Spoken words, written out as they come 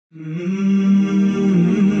Are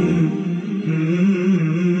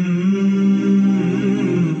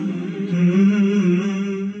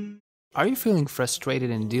you feeling frustrated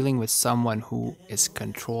in dealing with someone who is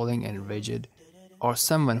controlling and rigid, or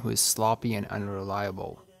someone who is sloppy and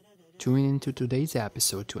unreliable? Tune into today's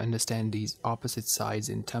episode to understand these opposite sides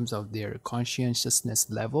in terms of their conscientiousness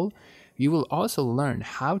level. You will also learn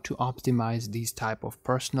how to optimize these type of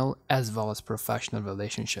personal as well as professional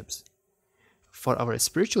relationships. For our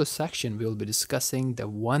spiritual section, we will be discussing the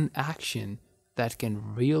one action that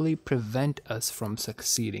can really prevent us from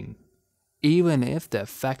succeeding, even if the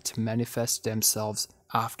effects manifest themselves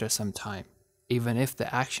after some time. Even if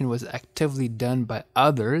the action was actively done by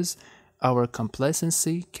others, our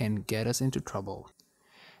complacency can get us into trouble.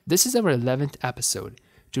 This is our 11th episode.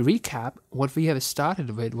 To recap, what we have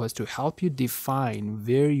started with was to help you define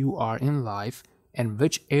where you are in life and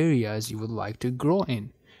which areas you would like to grow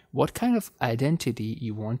in, what kind of identity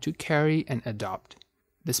you want to carry and adopt.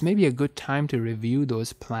 This may be a good time to review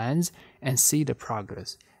those plans and see the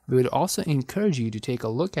progress. We would also encourage you to take a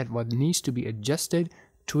look at what needs to be adjusted,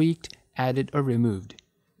 tweaked, added, or removed.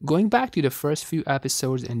 Going back to the first few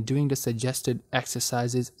episodes and doing the suggested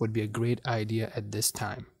exercises would be a great idea at this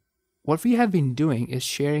time. What we have been doing is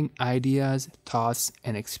sharing ideas, thoughts,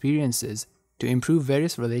 and experiences to improve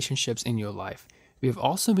various relationships in your life. We have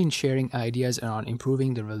also been sharing ideas around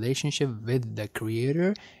improving the relationship with the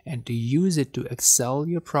Creator and to use it to excel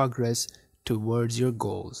your progress towards your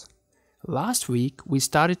goals. Last week, we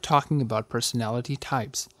started talking about personality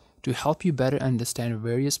types to help you better understand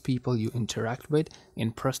various people you interact with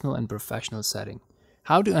in personal and professional setting,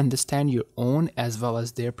 how to understand your own as well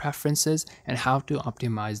as their preferences, and how to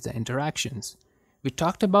optimize the interactions. We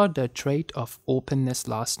talked about the trait of openness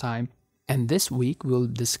last time, and this week we'll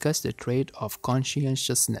discuss the trait of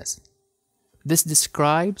conscientiousness. This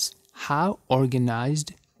describes how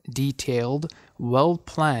organized, detailed,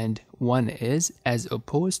 well-planned one is as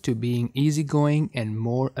opposed to being easygoing and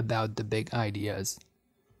more about the big ideas.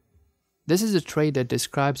 This is a trait that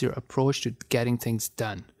describes your approach to getting things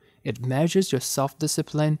done. It measures your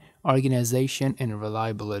self-discipline, organization, and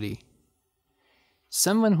reliability.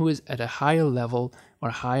 Someone who is at a higher level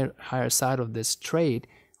or higher side of this trait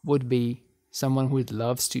would be someone who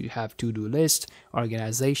loves to have to-do lists,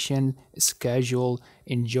 organization, schedule,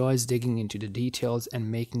 enjoys digging into the details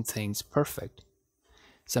and making things perfect.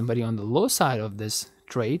 Somebody on the low side of this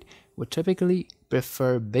trait would typically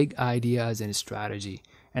prefer big ideas and strategy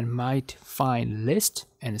and might find list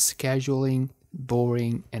and scheduling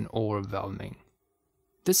boring and overwhelming.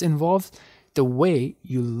 This involves the way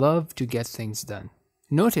you love to get things done.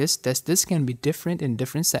 Notice that this can be different in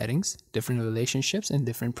different settings, different relationships, and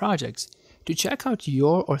different projects. To check out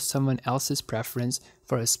your or someone else's preference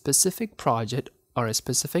for a specific project or a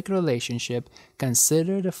specific relationship,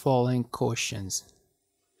 consider the following questions.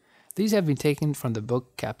 These have been taken from the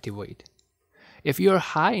book Captivate. If you are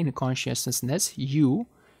high in conscientiousness, you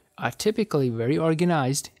are typically very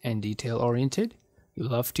organized and detail-oriented. You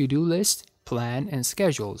love to-do lists, plan, and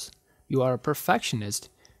schedules. You are a perfectionist.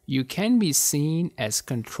 You can be seen as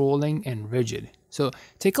controlling and rigid. So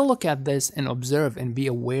take a look at this and observe and be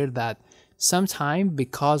aware that sometimes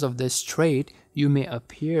because of this trait, you may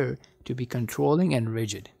appear to be controlling and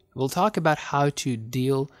rigid. We'll talk about how to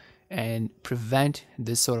deal and prevent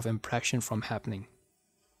this sort of impression from happening.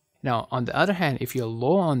 Now, on the other hand, if you're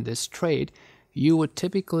low on this trait, you would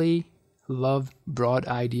typically love broad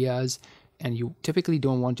ideas and you typically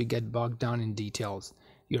don't want to get bogged down in details.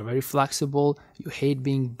 You're very flexible, you hate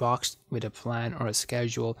being boxed with a plan or a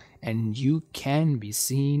schedule, and you can be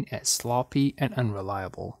seen as sloppy and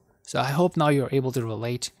unreliable. So I hope now you're able to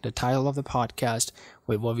relate the title of the podcast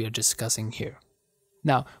with what we are discussing here.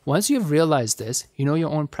 Now, once you've realized this, you know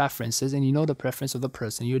your own preferences and you know the preference of the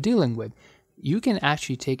person you're dealing with, you can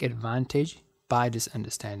actually take advantage by this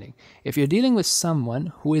understanding. If you're dealing with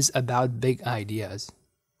someone who is about big ideas,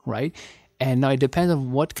 right? And now it depends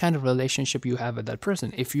on what kind of relationship you have with that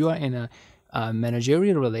person. If you are in a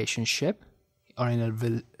managerial relationship or in a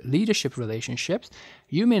leadership relationship,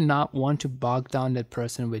 you may not want to bog down that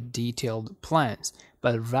person with detailed plans,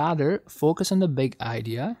 but rather focus on the big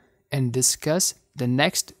idea and discuss the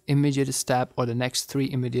next immediate step or the next 3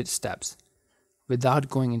 immediate steps without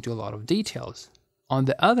going into a lot of details. On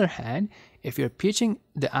the other hand, if you're pitching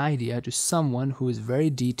the idea to someone who is very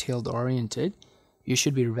detailed oriented, you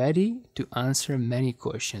should be ready to answer many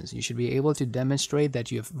questions. You should be able to demonstrate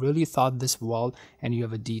that you have really thought this well and you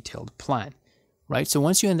have a detailed plan, right? So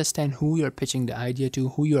once you understand who you're pitching the idea to,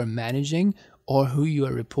 who you are managing, or who you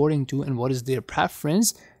are reporting to, and what is their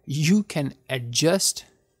preference, you can adjust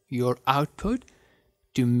your output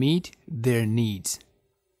to meet their needs.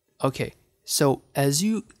 Okay, so as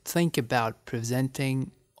you think about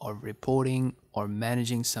presenting or reporting or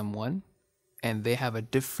managing someone, and they have a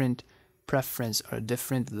different preference or a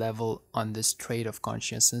different level on this trait of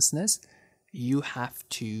conscientiousness, you have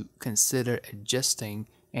to consider adjusting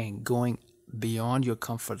and going beyond your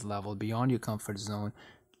comfort level, beyond your comfort zone,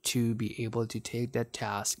 to be able to take that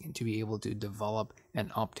task and to be able to develop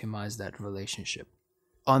and optimize that relationship.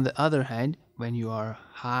 On the other hand, when you are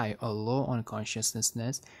high or low on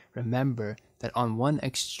conscientiousness, remember that on one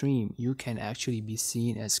extreme, you can actually be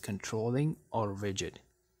seen as controlling or rigid,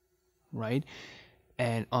 right?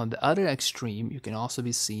 And on the other extreme, you can also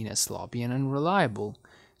be seen as sloppy and unreliable.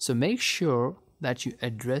 So make sure that you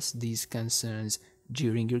address these concerns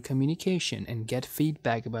during your communication and get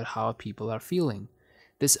feedback about how people are feeling.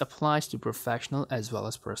 This applies to professional as well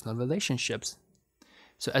as personal relationships.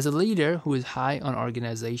 So as a leader who is high on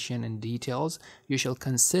organization and details, you shall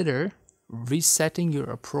consider resetting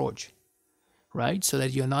your approach, right? So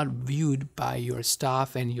that you're not viewed by your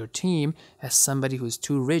staff and your team as somebody who's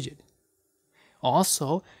too rigid.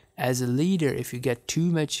 Also, as a leader, if you get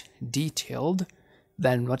too much detailed,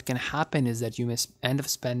 then what can happen is that you may end up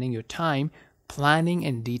spending your time planning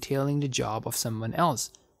and detailing the job of someone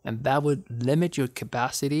else. And that would limit your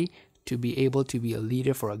capacity to be able to be a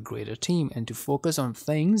leader for a greater team and to focus on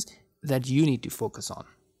things that you need to focus on.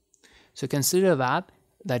 So consider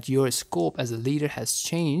that your scope as a leader has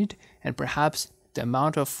changed, and perhaps the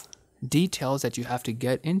amount of details that you have to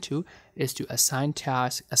get into is to assign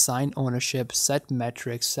tasks, assign ownership, set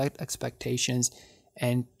metrics, set expectations,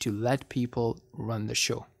 and to let people run the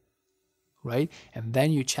show, right? And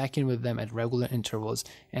then you check in with them at regular intervals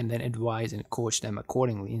and then advise and coach them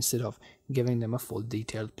accordingly instead of giving them a full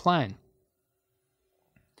detailed plan.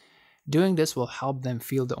 Doing this will help them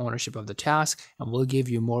feel the ownership of the task and will give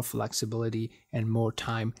you more flexibility and more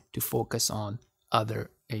time to focus on other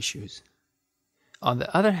issues. On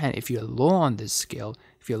the other hand, if you're low on this scale,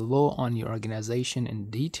 if you're low on your organization and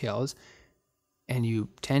details, and you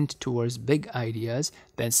tend towards big ideas,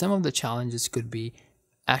 then some of the challenges could be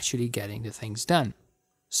actually getting the things done.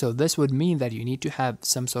 So this would mean that you need to have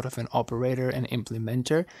some sort of an operator and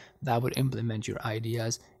implementer that would implement your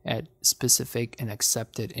ideas at specific and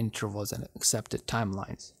accepted intervals and accepted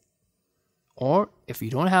timelines. Or if you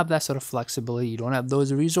don't have that sort of flexibility, you don't have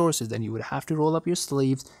those resources, then you would have to roll up your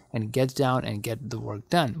sleeves and get down and get the work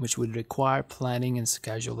done, which would require planning and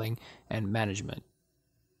scheduling and management.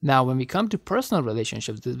 Now, when we come to personal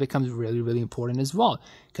relationships, this becomes really, really important as well,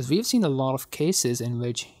 because we've seen a lot of cases in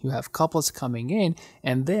which you have couples coming in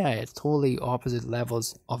and they are at totally opposite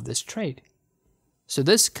levels of this trait. So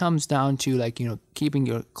this comes down to keeping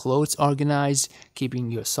your clothes organized, keeping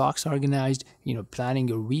your socks organized, planning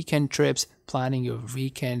your weekend trips, planning your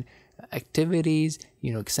weekend activities,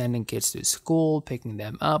 sending kids to school, picking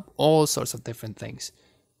them up, all sorts of different things,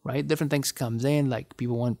 right? Different things comes in, like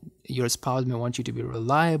your spouse may want you to be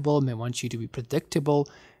reliable, may want you to be predictable,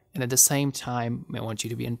 and at the same time may want you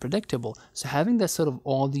to be unpredictable. So having that sort of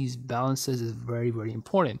all these balances is very, very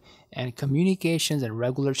important, and communications and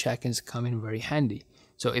regular check-ins come in very handy.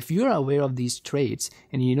 So if you're aware of these traits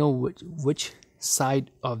and you know which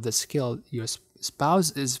side of the scale your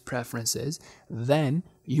spouse's preference is, then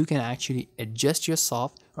you can actually adjust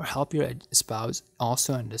yourself or help your spouse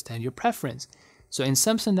also understand your preference. So in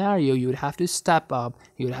some scenario, you would have to step up,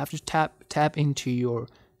 you would have to tap into your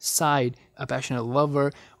side, a passionate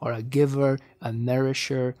lover or a giver, a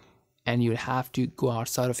nourisher, and you would have to go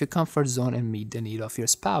outside of your comfort zone and meet the need of your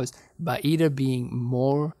spouse by either being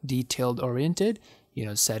more detailed oriented,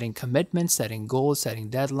 setting commitments, setting goals, setting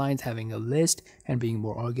deadlines, having a list, and being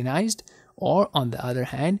more organized, or on the other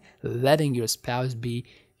hand, letting your spouse be,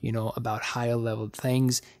 about higher level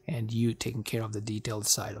things and you taking care of the detailed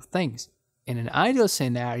side of things. In an ideal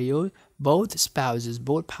scenario, both spouses,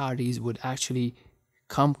 both parties would actually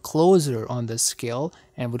come closer on the scale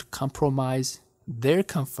and would compromise their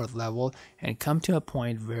comfort level and come to a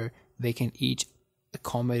point where they can each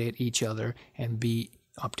accommodate each other and be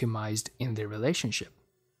optimized in their relationship.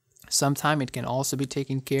 Sometimes it can also be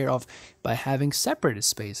taken care of by having separate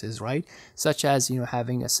spaces, right? Such as,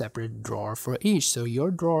 having a separate drawer for each. So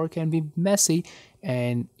your drawer can be messy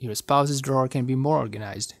and your spouse's drawer can be more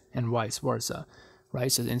organized, and vice versa,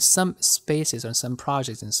 right? So in some spaces or some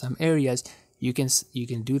projects, in some areas, you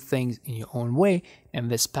can do things in your own way,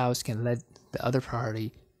 and the spouse can let the other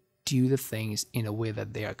party do the things in a way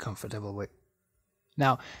that they are comfortable with.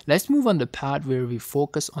 Now, let's move on the part where we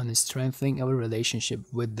focus on strengthening our relationship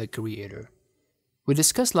with the Creator. We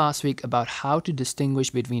discussed last week about how to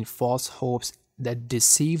distinguish between false hopes that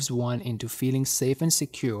deceives one into feeling safe and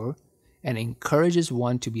secure and encourages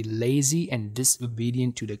one to be lazy and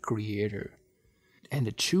disobedient to the Creator. And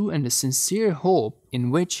the true and the sincere hope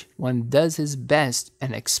in which one does his best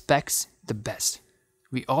and expects the best.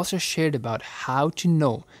 We also shared about how to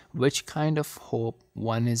know which kind of hope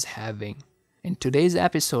one is having. In today's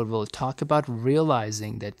episode, we'll talk about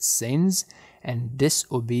realizing that sins and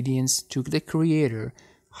disobedience to the Creator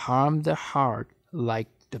harm the heart like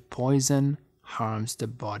the poison harms the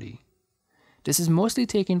body. This is mostly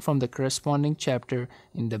taken from the corresponding chapter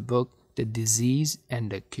in the book The Disease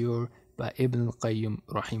and the Cure by Ibn al-Qayyim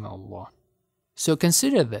rahimahullah. So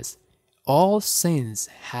consider this. All sins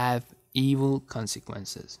have evil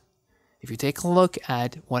consequences. If you take a look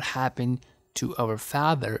at what happened to our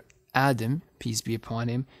father Adam, peace be upon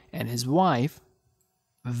him, and his wife,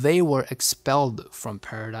 they were expelled from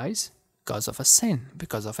paradise because of a sin,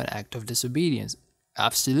 because of an act of disobedience.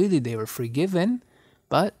 Absolutely, they were forgiven,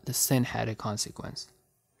 but the sin had a consequence.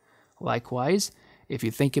 Likewise, if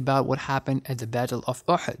you think about what happened at the Battle of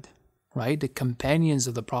Uhud, right? The companions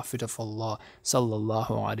of the Prophet of Allah, sallallahu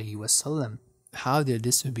alaihi wasallam, how their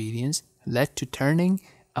disobedience led to turning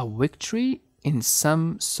a victory in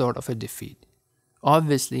some sort of a defeat.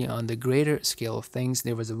 Obviously, on the greater scale of things,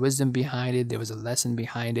 there was a wisdom behind it, there was a lesson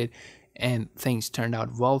behind it, and things turned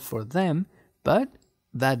out well for them, but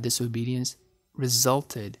that disobedience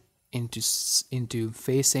resulted into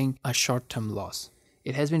facing a short-term loss.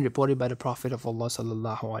 It has been reported by the Prophet of Allah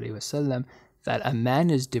sallallahu alaihi wasallam that a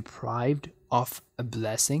man is deprived of a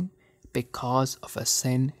blessing because of a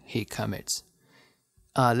sin he commits.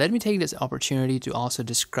 Let me take this opportunity to also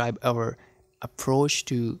describe our approach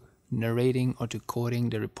to narrating or to quoting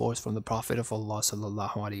the reports from the Prophet of Allah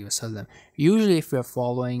sallallahu alaihi wasallam. Usually, if we are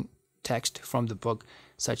following text from the book,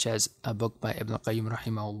 such as a book by Ibn al-Qayyim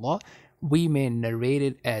rahimahullah, we may narrate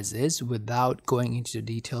it as is without going into the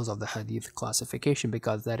details of the hadith classification,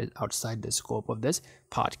 because that is outside the scope of this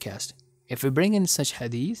podcast. If we bring in such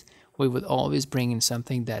hadith, we would always bring in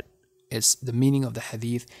something that is the meaning of the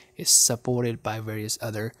hadith is supported by various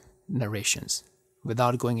other narrations,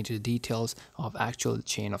 without going into the details of actual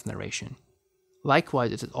chain of narration.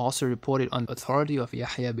 Likewise, it is also reported on the authority of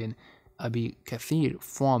Yahya bin Abi Kathir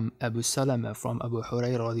from Abu Salama from Abu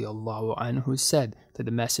Hurairah radiallahu anhu said that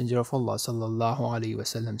the Messenger of Allah sallallahu alaihi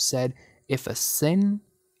wasallam said, if a sin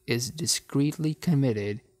is discreetly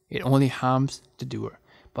committed, it only harms the doer.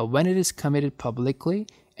 But when it is committed publicly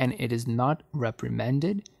and it is not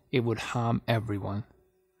reprimanded, it would harm everyone.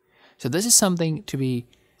 So this is something to be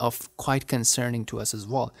of quite concerning to us as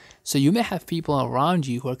well. So you may have people around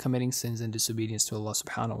you who are committing sins and disobedience to Allah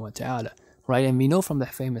subhanahu wa ta'ala, right? And we know from the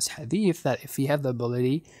famous hadith that if we have the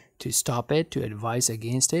ability to stop it, to advise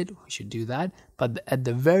against it, we should do that. But at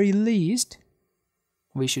the very least,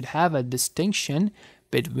 we should have a distinction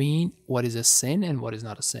between what is a sin and what is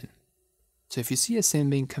not a sin. So if you see a sin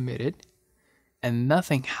being committed and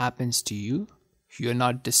nothing happens to you, you're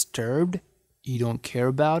not disturbed, you don't care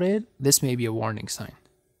about it, this may be a warning sign.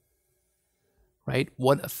 Right?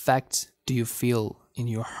 What effects do you feel in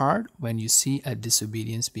your heart when you see a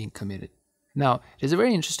disobedience being committed? Now, there's a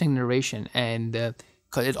very interesting narration, and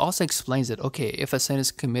because it also explains that, okay, if a sin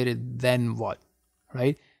is committed, then what?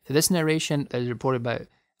 Right? So this narration is reported by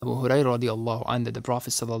Abu Hurairah radiallahu anhu that the Prophet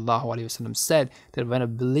sallallahu alaihi wasallam said that when a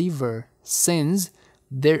believer sins,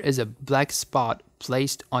 there is a black spot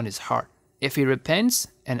placed on his heart. If he repents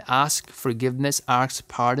and asks forgiveness, asks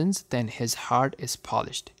pardons, then his heart is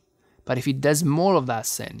polished. But if he does more of that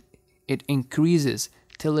sin, it increases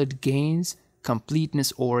till it gains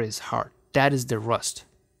completeness over his heart. That is the rust,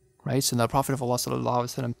 right? So the Prophet of Allah sallallahu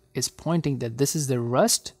alaihi wasallam is pointing that this is the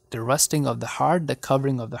rust, the rusting of the heart, the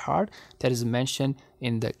covering of the heart that is mentioned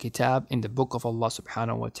in the kitab, in the book of Allah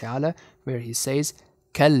subhanahu wa ta'ala, where he says,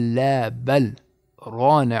 كَلَّا بَلْ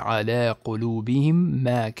رَانَ عَلَىٰ قُلُوبِهِمْ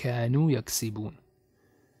مَا كَانُوا يَكْسِبُونَ.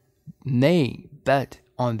 Nay, but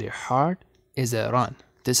on their heart is a run.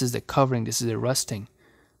 This is the covering, this is the rusting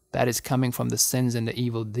that is coming from the sins and the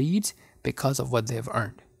evil deeds because of what they have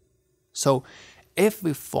earned. So if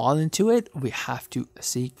we fall into it, we have to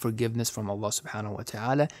seek forgiveness from Allah subhanahu wa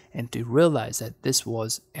ta'ala and to realize that this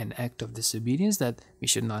was an act of disobedience that we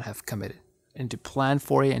should not have committed, and to plan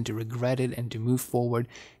for it and to regret it and to move forward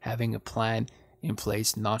having a plan in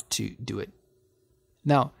place not to do it.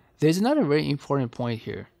 Now, there's another very important point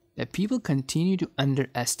here that people continue to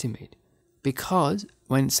underestimate, because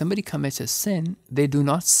when somebody commits a sin, they do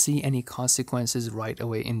not see any consequences right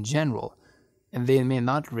away in general, and they may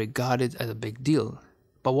not regard it as a big deal.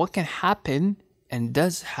 But what can happen and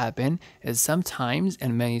does happen is sometimes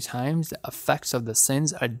and many times the effects of the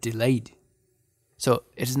sins are delayed. So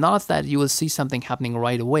it's not that you will see something happening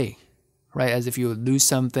right away, right? As if you lose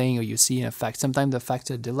something or you see an effect. Sometimes the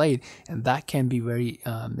effects are delayed, and that can be very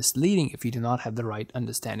misleading if you do not have the right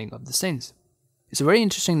understanding of the sins. It's a very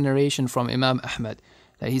interesting narration from Imam Ahmad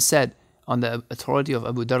that he said on the authority of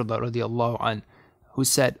Abu Darda radiallahu anh, who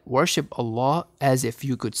said, "Worship Allah as if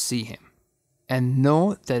you could see Him, and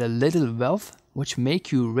know that a little wealth which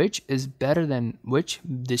make you rich is better than which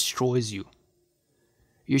destroys you.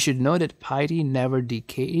 You should know that piety never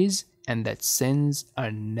decays and that sins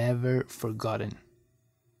are never forgotten."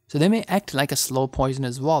 So they may act like a slow poison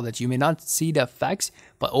as well, that you may not see the effects,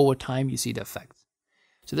 but over time you see the effects.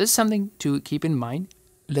 So this is something to keep in mind.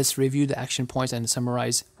 Let's review the action points and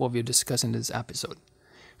summarize what we've discussed in this episode.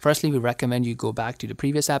 Firstly, we recommend you go back to the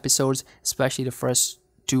previous episodes, especially the first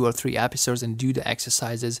 2 or 3 episodes, and do the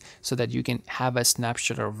exercises so that you can have a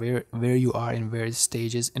snapshot of where you are in various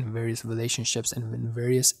stages, in various relationships, and in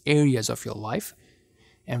various areas of your life,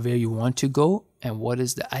 and where you want to go, and what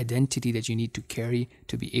is the identity that you need to carry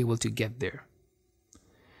to be able to get there.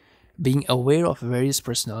 Being aware of various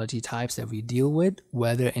personality types that we deal with,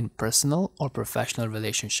 whether in personal or professional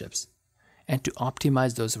relationships, and to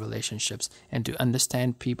optimize those relationships and to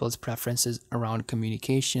understand people's preferences around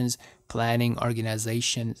communications, planning,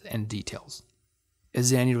 organizations, and details. Is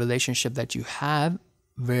there any relationship that you have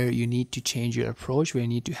where you need to change your approach, where you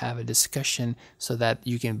need to have a discussion so that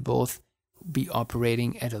you can both be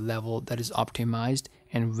operating at a level that is optimized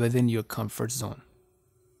and within your comfort zone?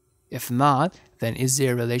 If not, then is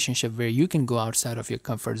there a relationship where you can go outside of your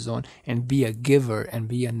comfort zone and be a giver and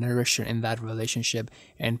be a nourisher in that relationship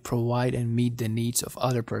and provide and meet the needs of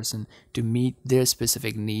other person to meet their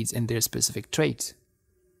specific needs and their specific traits?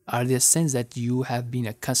 Are there sins that you have been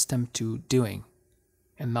accustomed to doing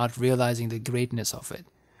and not realizing the greatness of it?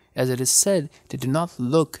 As it is said, to do not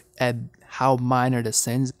look at how minor the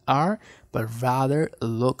sins are, but rather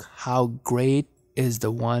look how great is the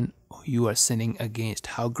one you are sinning against,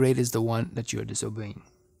 how great is the one that you are disobeying.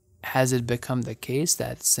 Has it become the case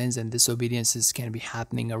that sins and disobediences can be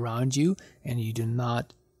happening around you and you do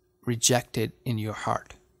not reject it in your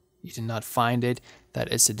heart? You do not find it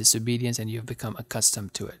that it's a disobedience and you have become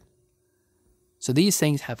accustomed to it. So these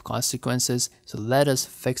things have consequences. So let us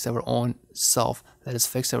fix our own self. Let us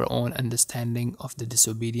fix our own understanding of the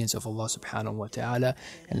disobedience of Allah subhanahu wa ta'ala,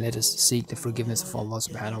 and let us seek the forgiveness of Allah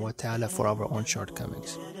subhanahu wa ta'ala for our own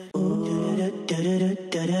shortcomings.